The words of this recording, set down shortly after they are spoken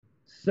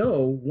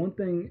So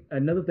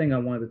another thing I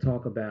wanted to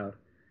talk about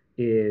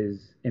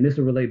is, and this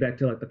will relate back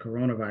to like the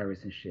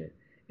coronavirus and shit,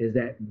 is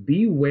that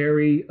be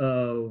wary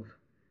of,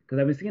 because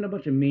I've been seeing a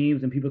bunch of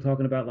memes and people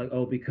talking about like,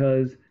 oh,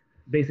 because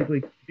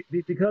basically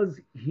because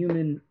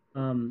human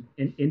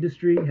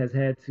industry has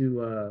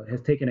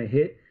taken a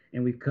hit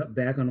and we've cut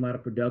back on a lot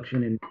of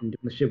production and doing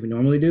the shit we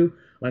normally do,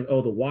 like,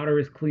 oh, the water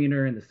is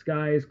cleaner and the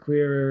sky is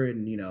clearer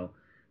and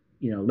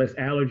less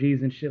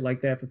allergies and shit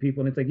like that for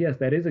people. And it's like, yes,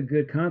 that is a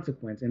good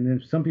consequence. And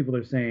then some people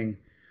are saying,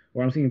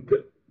 or I'm seeing,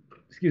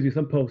 excuse me,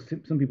 some posts,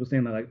 some people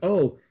saying that like,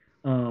 oh,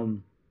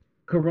 um,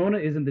 Corona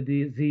isn't the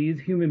disease,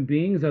 human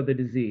beings are the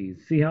disease.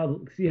 See how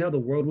the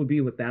world would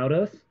be without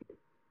us.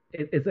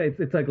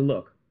 It's like,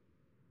 look,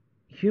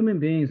 human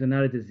beings are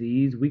not a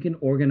disease. We can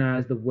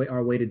organize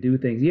our way to do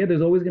things. Yeah,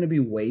 there's always going to be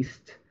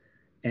waste,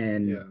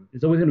 and Yeah.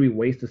 there's always going to be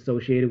waste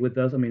associated with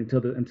us. I mean,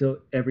 until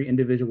every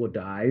individual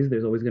dies,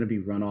 there's always going to be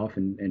runoff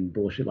and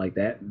bullshit like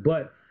that.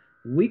 But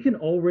we can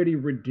already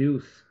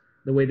reduce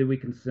the way that we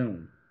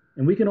consume,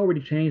 and we can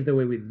already change the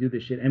way we do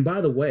this shit. And by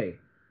the way,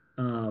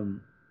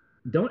 um,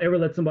 don't ever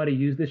let somebody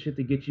use this shit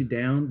to get you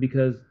down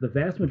because the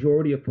vast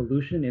majority of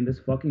pollution in this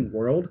fucking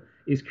world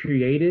is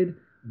created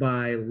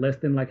by less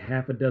than like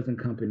half a dozen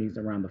companies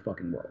around the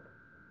fucking world.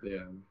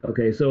 Yeah.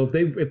 Okay, so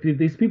if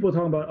these people are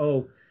talking about,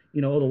 oh,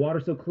 oh, the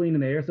water's so clean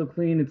and the air's so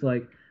clean, it's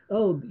like,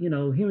 oh,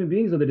 human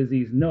beings are the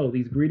disease. No,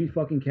 these greedy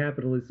fucking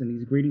capitalists and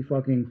these greedy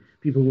fucking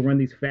people who run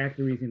these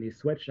factories and these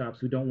sweatshops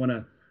who don't want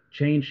to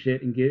change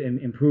shit and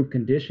improve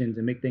conditions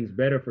and make things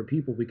better for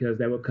people because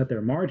that would cut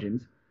their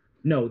margins.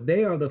 No,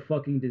 they are the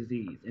fucking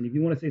disease. And if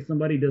you want to say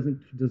somebody doesn't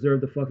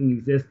deserve to fucking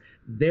exist,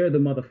 they're the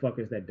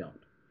motherfuckers that don't.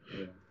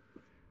 Yeah.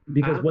 I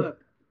Because have what? a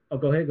Oh,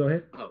 go ahead, go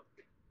ahead. oh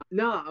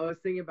no, I was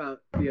thinking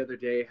about the other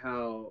day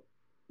how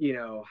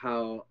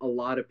how a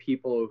lot of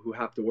people who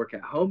have to work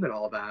at home and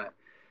all that,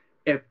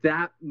 if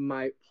that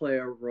might play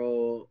a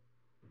role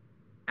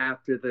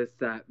after this,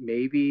 that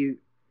maybe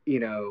you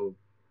know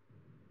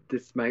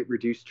this might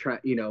reduce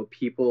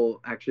people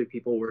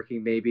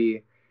working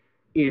maybe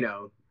 3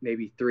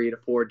 to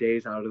 4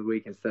 days out of the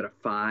week instead of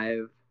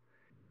five,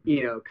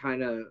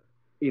 kind of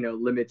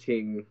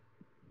limiting,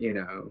 you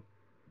know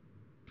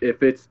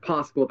if it's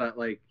possible that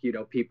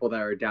people that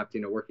are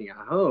adapting to working at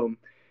home,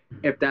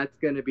 if that's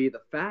going to be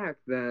the fact,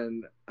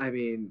 then I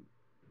mean,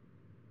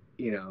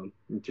 you know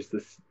just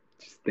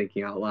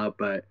thinking out loud,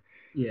 but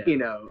Yeah. I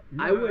No,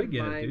 I wouldn't get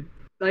it, mind, dude.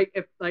 like,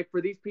 if like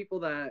for these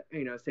people that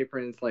say for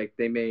instance, like,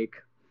 they make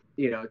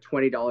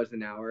 $20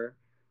 an hour,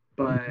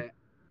 but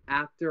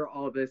after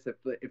all this,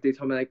 if they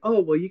told me like,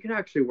 oh well, you can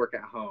actually work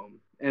at home,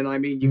 and I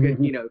mean, you could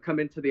Mhm. come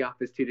into the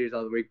office 2 days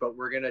out of the week, but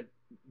we're gonna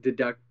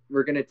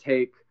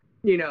take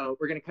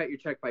we're gonna cut your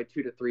check by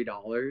 $2 to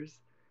 $3.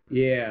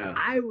 Yeah.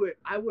 I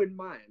wouldn't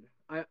mind.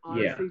 I Yeah.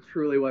 honestly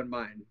truly wouldn't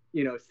mind.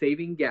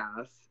 Saving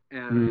gas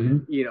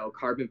and Hmm.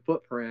 carbon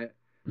footprint,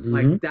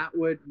 like Hmm. that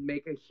would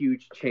make a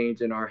huge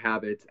change in our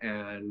habits,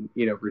 and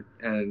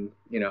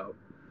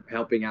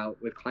helping out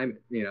with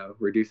climate,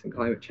 reducing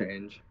climate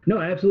change. No,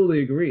 I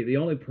absolutely agree. The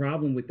only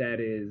problem with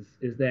that is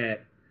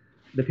that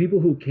the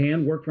people who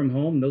can work from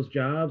home, those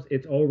jobs,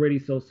 it's already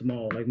so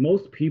small. Like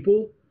most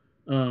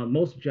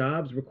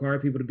jobs require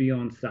people to be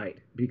on site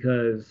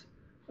because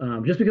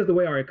just because the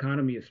way our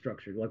economy is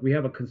structured, like we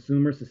have a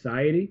consumer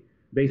society,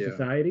 based Yeah.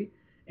 society,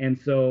 and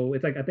so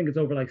it's like I think it's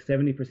over like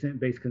 70%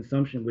 base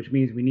consumption, which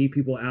means we need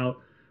people out,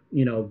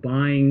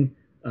 buying,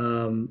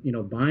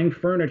 buying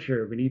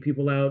furniture. We need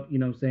people out,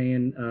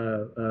 saying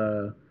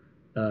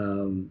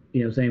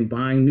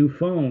buying new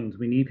phones.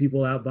 We need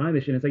people out buying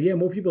this shit. And it's like, yeah,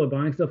 more people are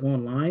buying stuff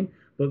online,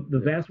 but the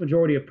Yeah. vast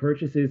majority of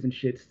purchases and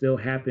shit still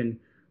happen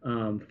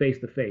face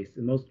to face,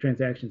 and most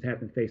transactions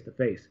happen face to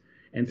face.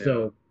 And Yeah.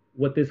 so,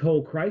 what this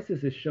whole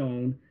crisis has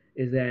shown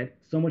is that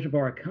so much of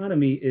our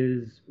economy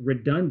is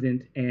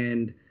redundant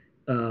and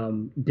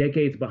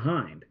decades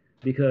behind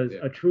because Yeah.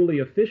 a truly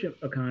efficient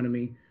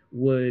economy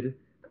would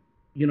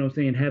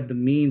have the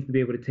means to be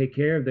able to take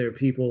care of their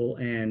people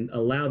and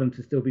allow them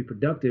to still be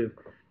productive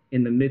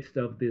in the midst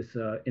of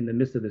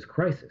this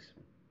crisis.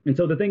 And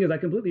so the thing is, I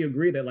completely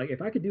agree that like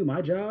if I could do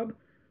my job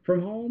from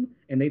home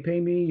and they pay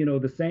me,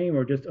 the same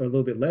or just a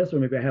little bit less, or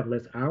maybe I have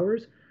less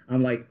hours,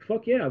 I'm like,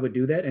 fuck yeah, I would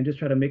do that and just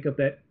try to make up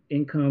that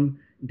income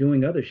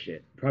doing other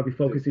shit, probably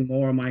focusing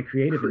more on my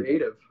creative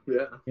endeavors,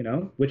 Creative.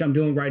 Yeah. which I'm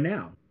doing right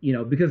now.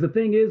 Because the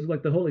thing is,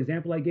 like the whole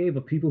example I gave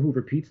of people who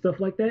repeat stuff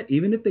like that,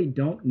 even if they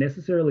don't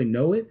necessarily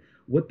know it,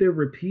 what they're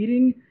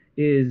repeating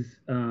is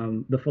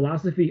the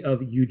philosophy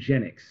of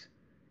eugenics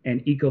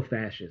and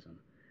ecofascism.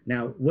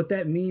 Now, what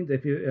that means,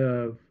 if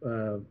you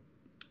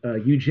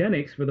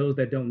eugenics, for those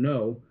that don't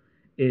know,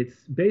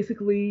 it's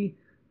basically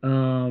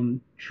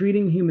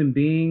treating human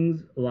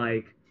beings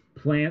like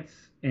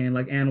plants and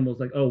like animals.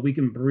 Like, oh, we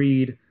can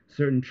breed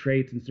certain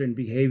traits and certain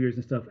behaviors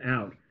and stuff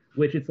out.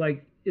 Which is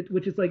like,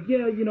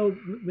 yeah,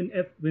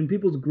 when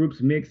people's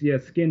groups mix, yeah,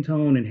 skin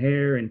tone and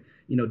hair and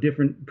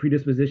different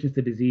predispositions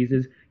to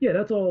diseases, yeah,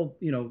 that's all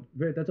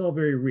that's all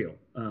very real,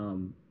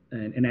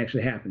 and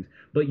actually happens.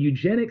 But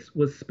eugenics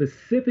was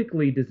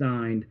specifically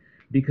designed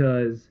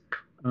because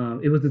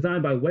It was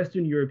designed by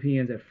Western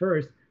Europeans at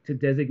first to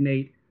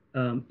designate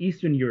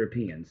Eastern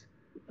Europeans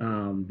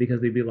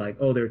because they'd be like,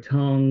 oh, their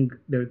tongue,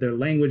 their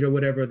language or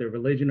whatever, their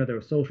religion or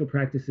their social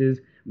practices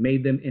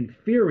made them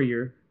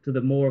inferior to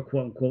the more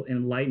quote unquote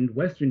enlightened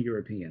Western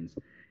Europeans.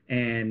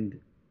 And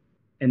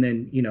and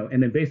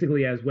then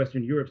basically as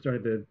Western Europe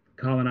started to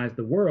colonize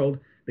the world,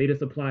 they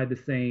just applied the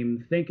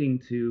same thinking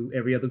to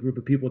every other group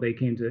of people they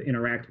came to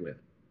interact with.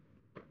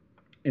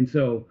 And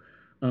so,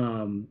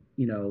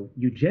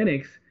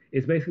 eugenics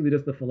is basically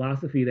just the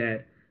philosophy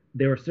that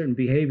there are certain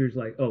behaviors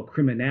like, oh,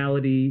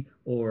 criminality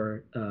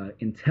or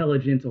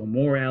intelligence or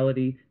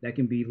morality that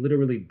can be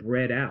literally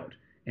bred out.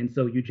 And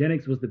so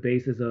eugenics was the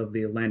basis of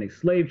the Atlantic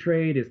slave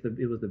trade. It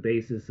was the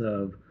basis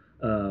of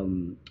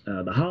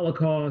the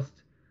Holocaust.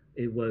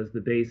 It was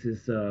the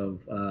basis of,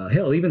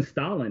 hell, even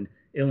Stalin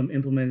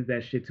implemented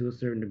that shit to a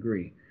certain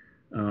degree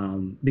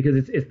because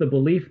it's the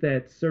belief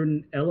that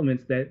certain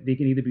elements that they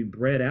can either be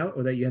bred out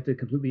or that you have to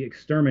completely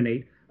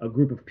exterminate a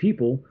group of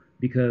people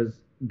because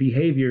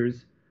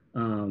behaviors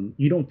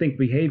you don't think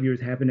behaviors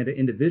happen at an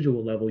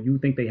individual level, you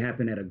think they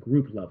happen at a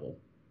group level.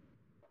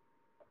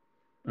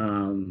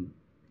 um,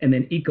 and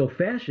then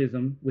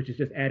ecofascism, which is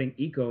just adding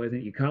eco as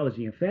in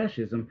ecology and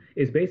fascism,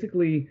 is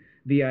basically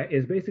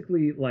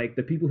like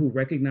the people who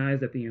recognize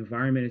that the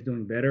environment is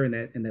doing better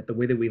and that the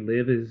way that we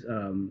live is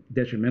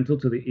detrimental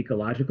to the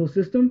ecological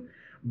system,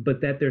 but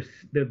that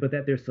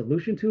their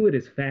solution to it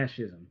is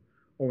fascism,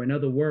 or in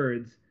other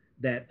words,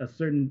 that a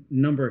certain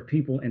number of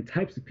people and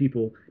types of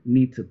people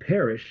need to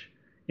perish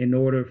in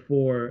order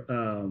for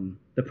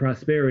the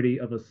prosperity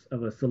of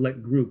a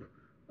select group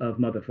of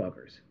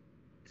motherfuckers.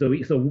 So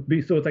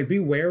it's like be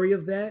wary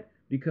of that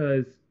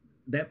because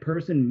that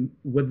person,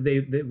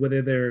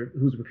 whether they're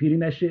who's repeating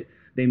that shit,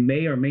 they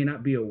may or may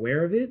not be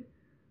aware of it.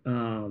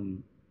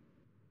 Um,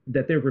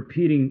 that they're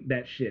repeating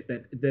that shit.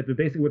 That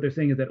basically what they're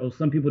saying is that, oh,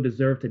 some people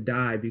deserve to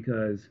die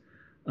because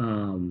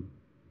um,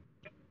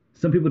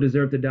 some people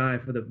deserve to die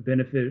for the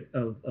benefit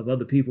of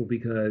other people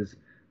because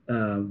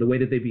the way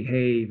that they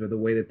behave or the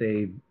way that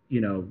they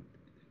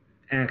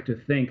act or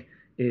think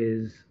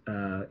is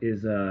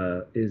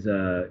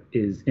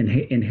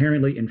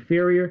inherently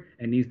inferior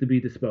and needs to be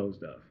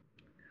disposed of.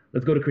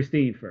 Let's go to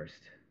Christine first.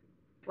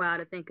 Wow,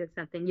 to think of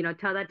something,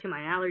 tell that to my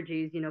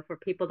allergies, for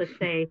people to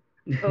say,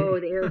 oh,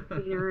 the air is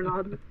cleaner and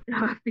all this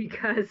stuff,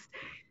 because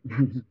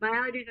my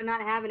allergies are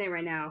not having it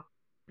right now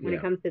when it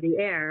Yeah. comes to the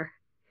air.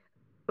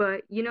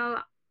 But I'm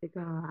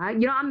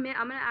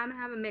gonna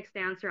have a mixed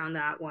answer on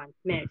that one,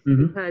 mixed,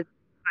 Hmm. because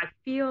I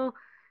feel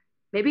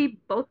maybe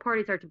both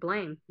parties are to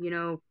blame.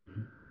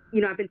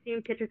 I've been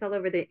seeing pictures all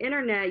over the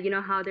internet.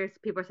 How there's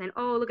people are saying,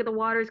 oh, look at the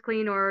water's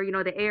clean, or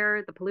the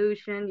air, the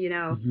pollution.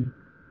 Hmm.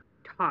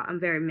 I'm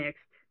very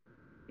mixed.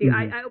 Hmm.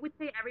 I would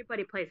say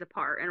everybody plays a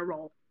part and a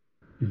role.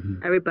 Hmm.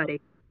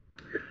 Everybody.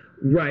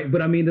 Right,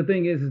 but I mean the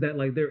thing is that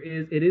like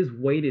it is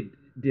weighted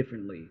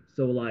differently.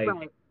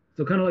 Right.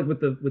 So kind of like with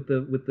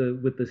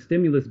the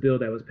stimulus bill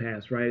that was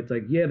passed, right? It's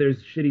like, yeah,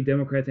 there's shitty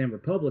Democrats and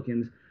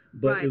Republicans,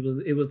 but Right.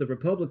 it was the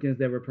Republicans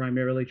that were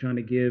primarily trying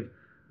to give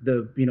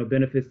the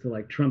benefits to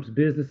like Trump's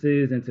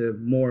businesses and to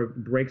more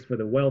breaks for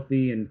the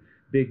wealthy and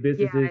big Yeah.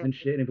 businesses and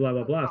shit and blah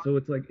blah blah. So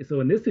it's like,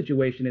 so in this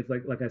situation it's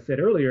like I said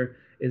earlier,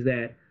 is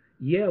that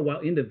yeah, while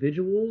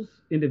individual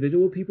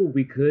people,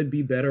 we could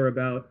be better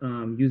about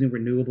using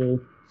renewable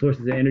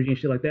sources of energy and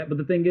shit like that. But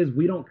the thing is,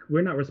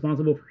 we're not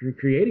responsible for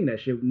creating that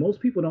shit.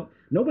 Most people don't.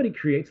 Nobody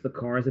creates the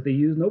cars that they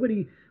use.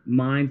 Nobody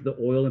mines the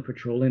oil and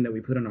petroleum that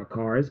we put in our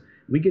cars.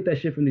 We get that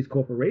shit from these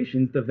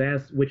corporations, the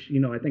vast, which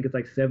I think it's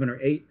like 7 or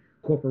 8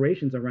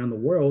 corporations around the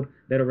world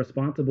that are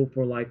responsible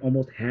for like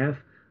almost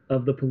half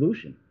of the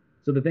pollution.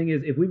 So the thing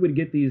is, if we would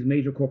get these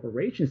major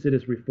corporations to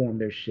just reform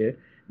their shit,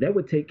 that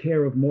would take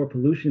care of more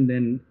pollution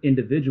than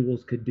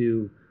individuals could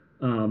do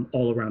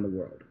all around the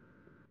world.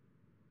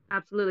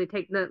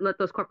 Absolutely. Let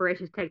those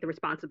corporations take the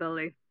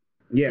responsibility,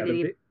 Yeah, and they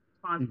need to the be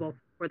responsible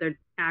for their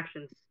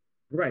actions.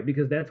 right,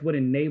 because that's what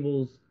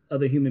enables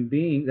other human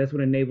beings. That's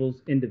what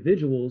enables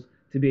individuals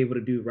to be able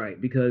to do right.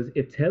 Because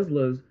if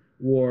Teslas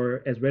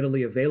were as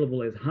readily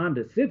available as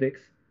Honda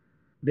Civics,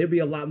 there'd be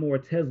a lot more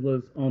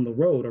Teslas on the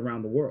road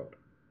around the world.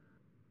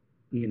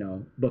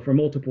 But for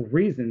multiple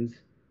reasons,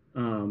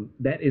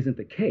 that isn't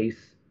the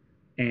case.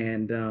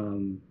 And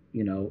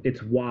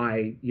it's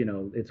why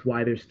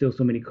there's still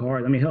so many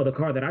cars. I mean, hell, the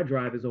car that I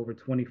drive is over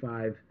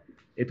 25,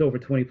 it's over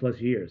 20 plus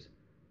years.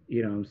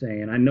 You know what I'm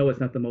saying? I know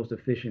it's not the most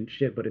efficient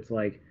shit, but it's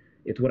like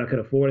it's what I could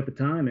afford at the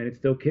time, and it's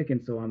still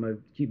kicking, so I'm gonna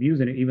keep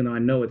using it, even though I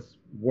know it's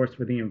worse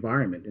for the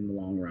environment in the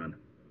long run.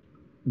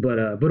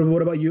 But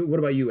what about you? What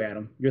about you,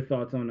 Adam? Your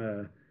thoughts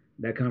on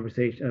that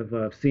conversation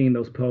of seeing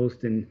those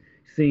posts and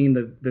seeing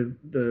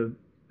the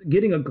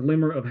getting a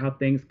glimmer of how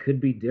things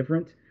could be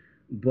different,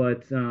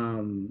 but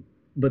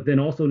then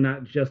also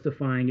not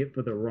justifying it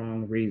for the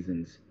wrong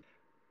reasons.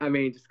 I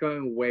mean, just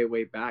going way,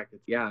 way back,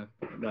 it's yeah,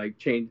 like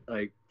change,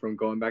 like from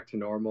going back to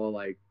normal,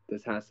 like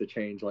this has to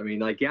change. I mean,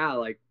 like, yeah,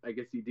 like I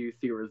guess you do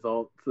see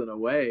results in a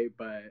way,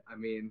 but I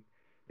mean,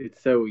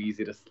 it's so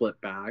easy to slip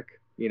back,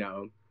 you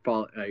know.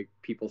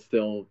 people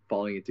still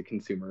falling into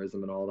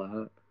consumerism and all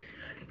that.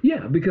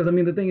 Yeah, because I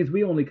mean the thing is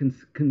we only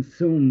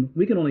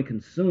we can only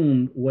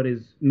consume what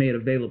is made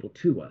available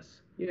to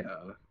us. Yeah.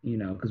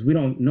 Because we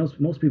don't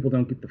most people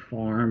don't get to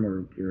farm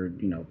or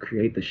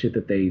create the shit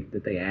that they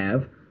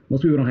have.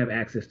 Most people don't have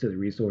access to the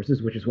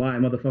resources, which is why a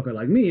motherfucker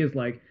like me is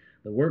like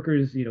the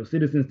workers,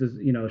 citizens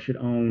should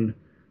own,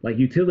 like,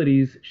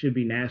 utilities should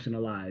be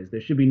nationalized.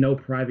 There should be no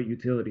private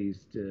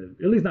utilities, to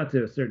at least not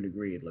to a certain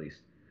degree, at least.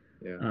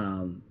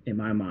 Yeah. In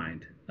my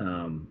mind.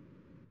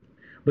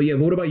 But yeah,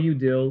 but what about you,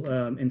 Dill?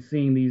 And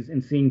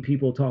seeing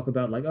people talk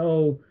about, like,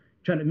 oh,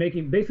 trying to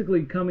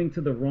basically coming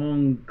to the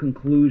wrong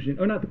conclusion,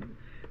 or not.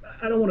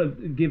 I don't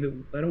want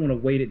to I don't want to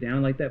weight it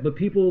down like that. But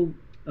people,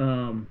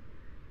 but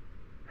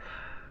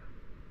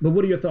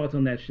what are your thoughts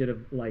on that shit of,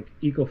 like,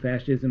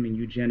 ecofascism and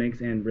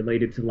eugenics and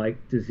related to,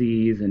 like,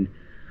 disease and,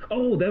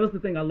 oh, that was the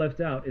thing I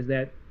left out, is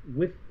that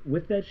with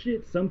that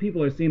shit, some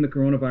people are seeing the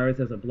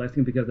coronavirus as a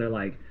blessing because they're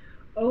like,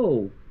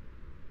 oh,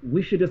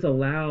 we should just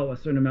allow a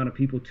certain amount of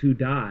people to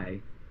die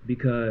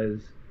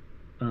because,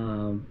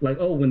 like,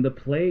 oh, when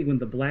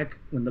the black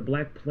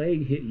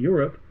plague hit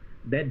Europe,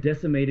 that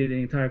decimated an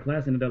entire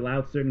class and it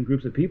allowed certain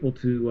groups of people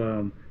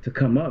to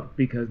come up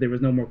because there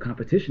was no more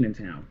competition in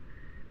town.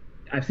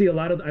 I've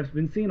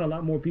been seeing a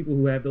lot more people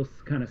who have those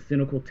kind of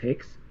cynical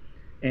takes,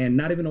 and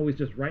not even always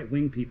just right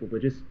wing people,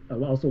 but just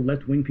also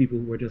left wing people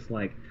who are just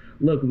like,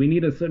 look, we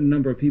need a certain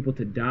number of people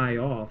to die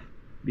off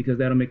because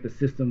that'll make the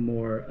system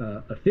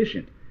more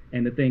efficient.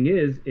 And the thing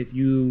is, if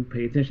you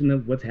pay attention to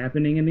what's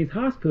happening in these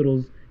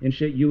hospitals and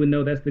shit, you would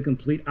know that's the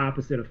complete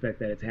opposite effect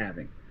that it's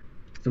having.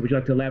 So would you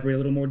like to elaborate a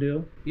little more,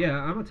 Dill? Yeah,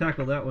 I'm gonna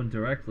tackle that one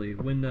directly.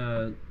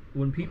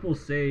 When people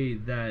say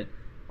that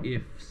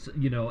if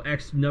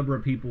X number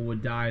of people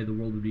would die, the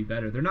world would be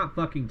better, they're not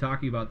fucking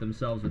talking about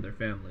themselves or their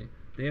family.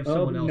 They have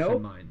someone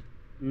else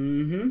in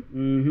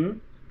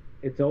mind.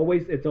 It's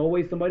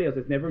always somebody else.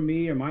 It's never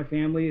me or my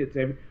family.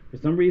 For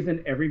some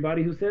reason,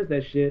 everybody who says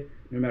that shit,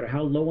 no matter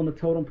how low on the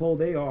totem pole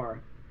they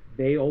are,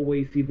 they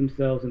always see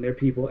themselves and their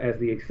people as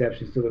the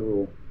exceptions to the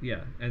rule.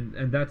 Yeah,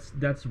 and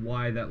that's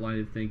why that line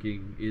of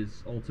thinking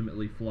is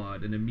ultimately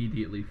flawed and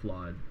immediately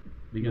flawed,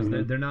 because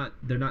they're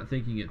not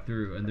thinking it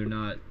through, and they're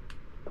not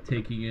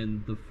taking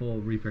in the full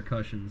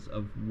repercussions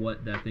of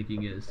what that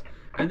thinking is.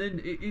 And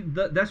then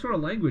that sort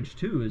of language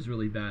too is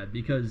really bad,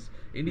 because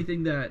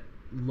anything that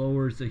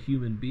lowers a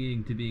human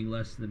being to being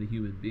less than a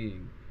human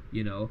being,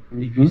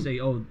 if you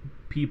say, oh,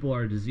 people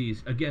are a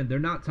disease, again, they're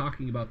not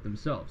talking about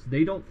themselves.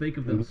 They don't think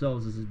of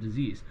themselves as a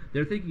disease.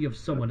 They're thinking of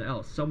someone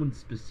else, someone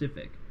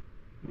specific.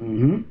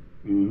 And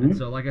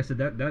so, like I said,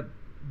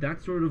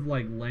 that sort of,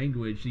 like,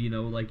 language,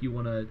 like, you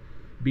want to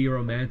be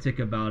romantic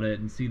about it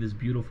and see this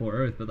beautiful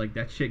earth, but, like,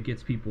 that shit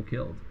gets people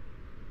killed.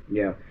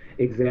 Yeah,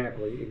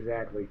 exactly.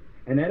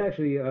 And that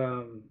actually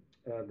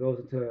goes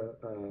into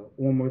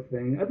one more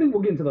thing. I think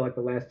we'll get into the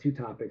last two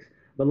topics.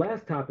 The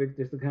last topic,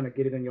 just to kind of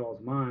get it in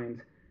y'all's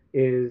minds,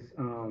 is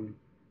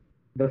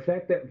the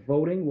fact that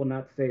voting will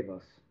not save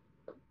us.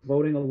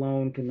 Voting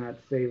alone cannot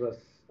save us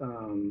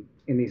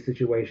in these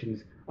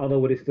situations,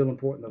 although it is still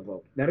important to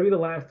vote. That'll be the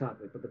last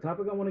topic. But the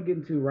topic I want to get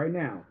into right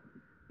now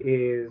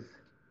is,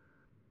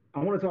 I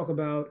want to talk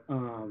about,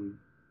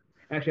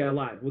 actually, I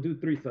lied. We'll do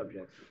three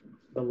subjects.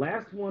 The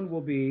last one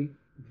will be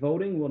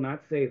voting will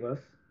not save us.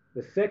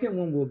 The second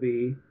one will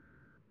be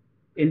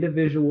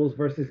individuals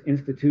versus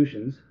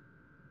institutions.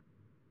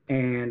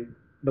 And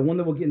the one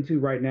that we'll get into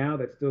right now,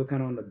 that's still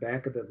kind of on the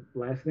back of the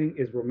last thing,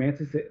 is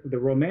the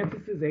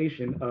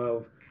romanticization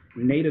of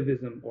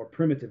nativism or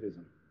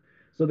primitivism.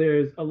 So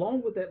there's,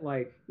 along with that,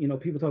 like,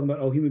 people talking about,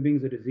 oh, human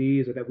beings are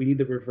disease, or that we need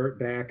to revert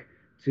back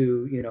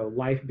to,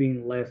 life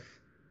being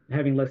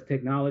having less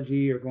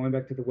technology, or going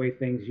back to the way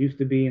things used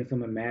to be in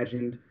some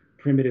imagined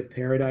primitive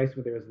paradise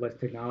where there was less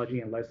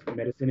technology and less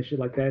medicine and shit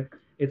like that.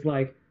 It's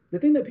like, the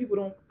thing that people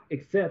don't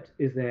accept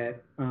is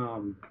that,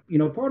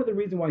 part of the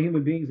reason why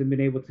human beings have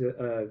been able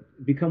to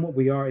become what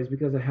we are is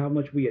because of how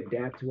much we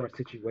adapt to our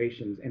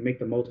situations and make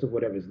the most of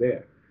whatever's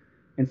there.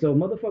 And so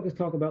motherfuckers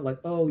talk about, like,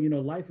 oh,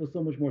 life was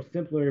so much more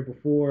simpler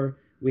before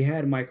we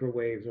had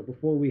microwaves, or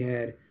before we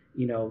had,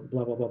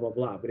 blah, blah, blah, blah,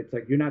 blah. But it's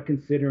like, you're not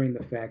considering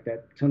the fact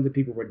that tons of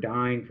people were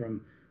dying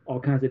from all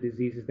kinds of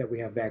diseases that we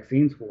have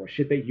vaccines for,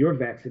 shit that you're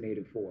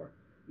vaccinated for.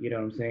 You know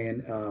what I'm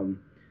saying?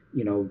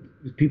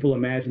 People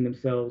imagine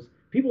themselves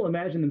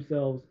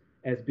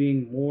as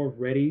being more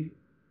ready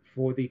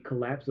for the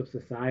collapse of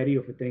society,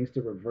 or for things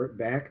to revert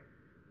back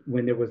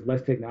when there was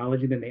less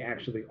technology, than they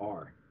actually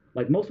are.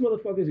 Like, most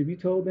motherfuckers, if you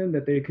told them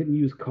that they couldn't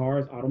use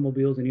cars,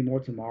 automobiles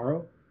anymore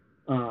tomorrow,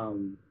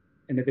 and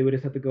that they would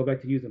just have to go back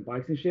to using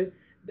bikes and shit,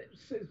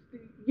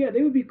 yeah,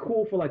 they would be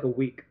cool for like a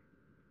week.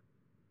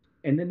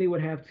 And then they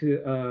would have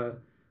to,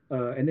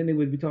 and then they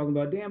would be talking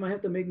about, damn, I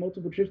have to make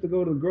multiple trips to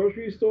go to the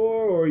grocery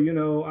store, or,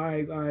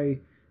 or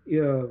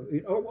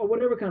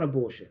whatever kind of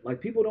bullshit.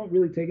 Like, people don't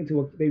really take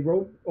they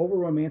over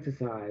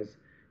romanticize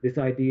this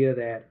idea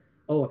that,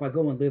 oh, if I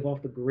go and live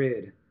off the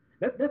grid,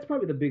 that's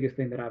probably the biggest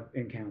thing that I've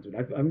encountered.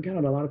 I've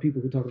encountered a lot of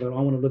people who talk about, oh,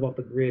 I want to live off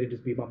the grid and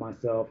just be by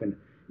myself, and,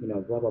 blah,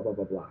 blah, blah,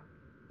 blah, blah.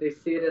 they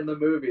see it in the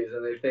movies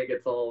and they think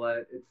it's all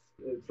that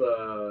it's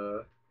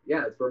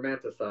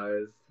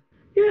romanticized.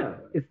 Yeah,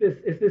 it's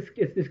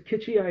this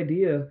kitschy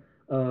idea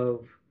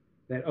of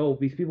that, oh,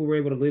 these people were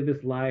able to live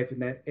this life,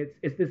 and that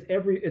it's this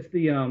every it's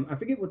the I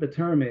forget what the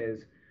term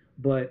is,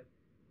 but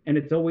and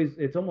it's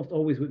almost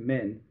always with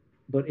men,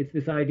 but it's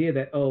this idea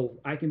that, oh,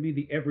 I can be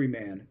the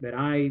everyman, that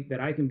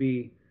I can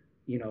be,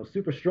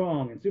 super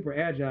strong and super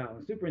agile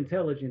and super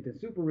intelligent and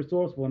super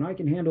resourceful, and I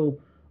can handle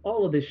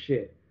all of this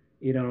shit.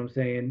 You know what I'm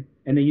saying?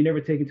 And then you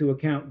never take into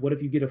account, what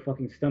if you get a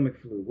fucking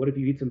stomach flu? What if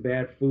you eat some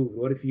bad food?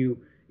 What if you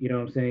know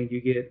what I'm saying, you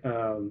get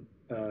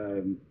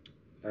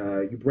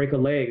you break a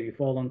leg or you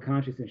fall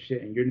unconscious and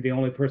shit, and you're the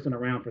only person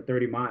around for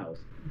 30 miles.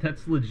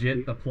 That's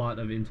legit the plot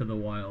of Into the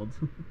Wild.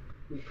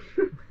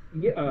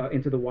 Yeah,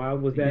 Into the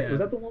Wild, was that Yeah.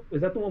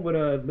 was that the one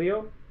with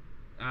Leo?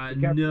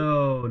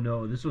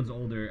 No, this one's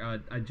older.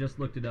 I just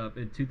looked it up.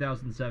 A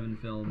 2007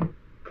 film.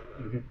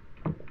 Mm-hmm.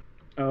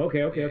 Oh,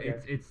 okay.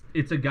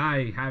 It's a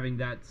guy having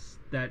that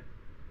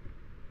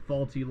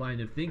faulty line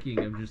of thinking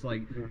of just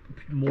like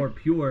more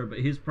pure, but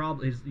his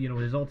problem,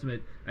 his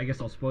ultimate. I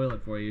guess I'll spoil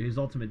it for you. His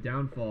ultimate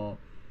downfall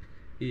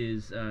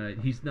is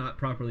he's not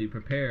properly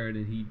prepared,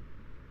 and he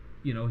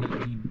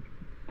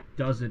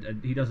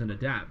doesn't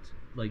adapt.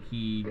 Like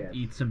he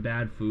eats some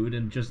bad food,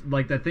 and just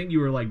like that thing you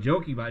were like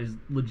joking about is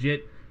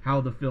legit how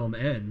the film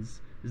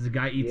ends. Is the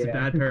guy eats a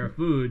bad pair of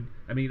food,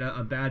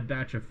 a bad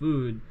batch of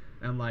food,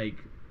 and like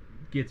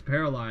gets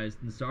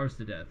paralyzed and starves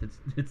to death.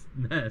 It's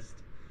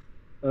messed.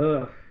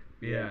 Ugh.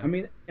 Yeah.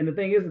 And the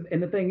thing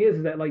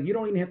is that, like, you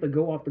don't even have to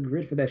go off the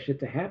grid for that shit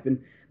to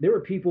happen. There are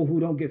people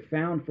who don't get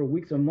found for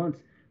weeks or months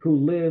who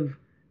live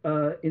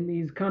in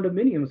these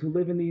condominiums, who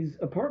live in these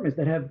apartments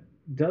that have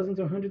dozens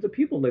or hundreds of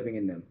people living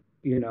in them.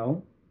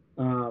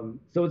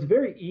 So it's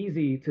very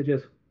easy to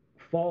just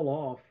fall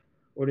off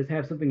or just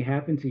have something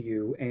happen to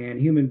you, and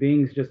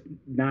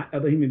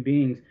other human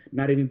beings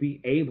not even be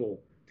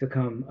able to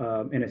come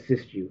and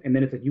assist you. And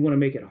then it's like you want to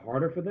make it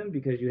harder for them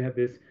because you have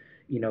this,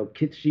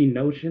 kitschy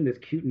notion, this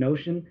cute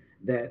notion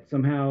that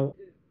somehow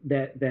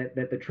that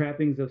the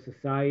trappings of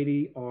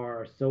society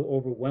are so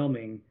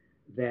overwhelming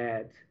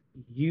that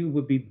you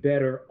would be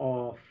better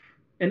off.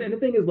 And the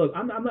thing is, look,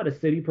 I'm not a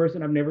city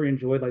person. I've never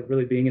enjoyed like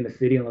really being in the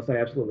city unless I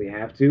absolutely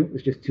have to.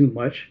 It's just too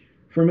much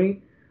for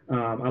me.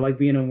 I like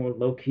being in more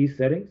low key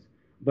settings.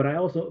 But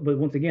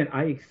once again,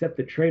 I accept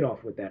the trade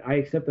off with that. I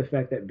accept the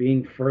fact that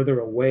being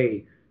further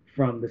away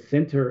from the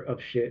center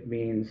of shit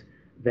means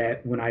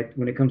that when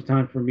it comes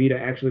time for me to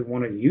actually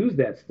want to use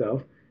that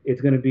stuff, it's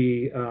going to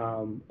be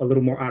a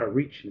little more out of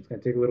reach. It's going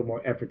to take a little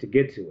more effort to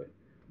get to it.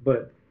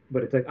 But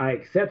it's like I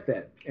accept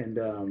that, and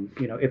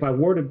if I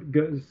were to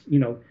go,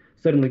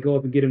 suddenly go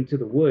up and get into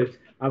the woods,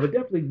 I would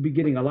definitely be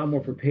getting a lot more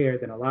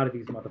prepared than a lot of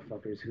these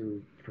motherfuckers who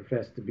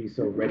profess to be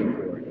so ready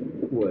for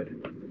it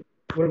would.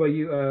 What about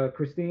you,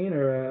 Christine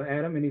or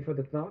Adam? Any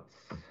further thoughts?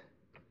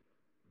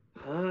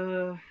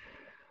 I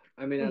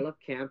love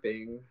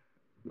camping,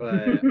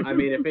 but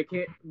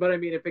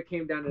if it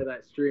came down to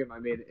that stream,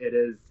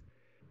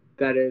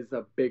 that is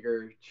a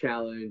bigger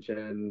challenge,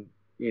 and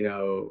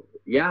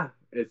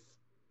it's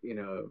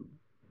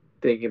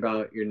thinking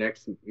about you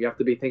have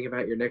to be thinking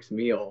about your next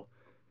meal,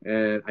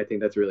 and I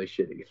think that's really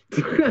shitty.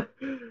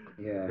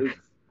 Yeah.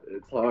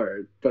 It's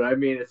hard, but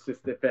it's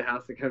just if it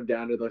has to come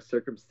down to those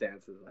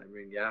circumstances,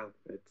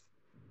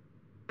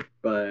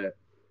 but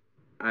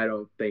I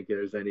don't think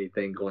there's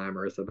anything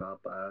glamorous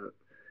about that.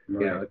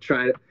 Right.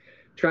 Trying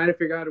to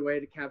figure out a way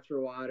to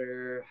capture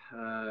water,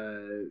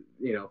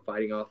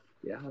 fighting off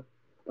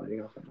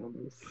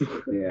animals.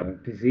 Yeah,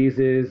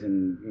 diseases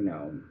and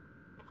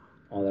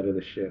all that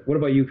other shit. What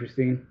about you,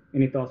 Christine?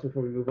 Any thoughts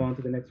before we move on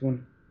to the next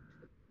one?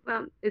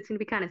 Well, it's going to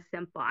be kind of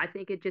simple. I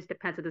think it just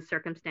depends on the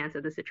circumstance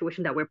of the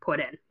situation that we're put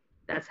in.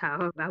 That's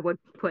how I would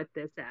put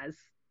this as.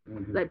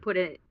 Mm-hmm. Like put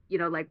it,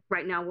 like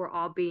right now we're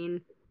all being,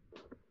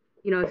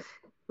 to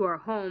our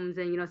homes,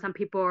 and some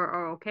people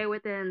are okay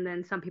with it, and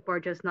then some people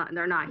are just not.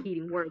 They're not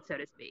heeding words, so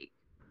to speak.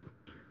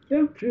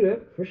 Yeah, true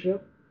that, for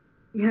sure.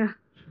 Yeah.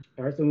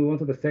 All right, so we move on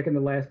to the second to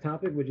last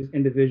topic, which is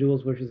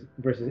individuals versus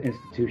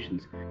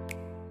institutions.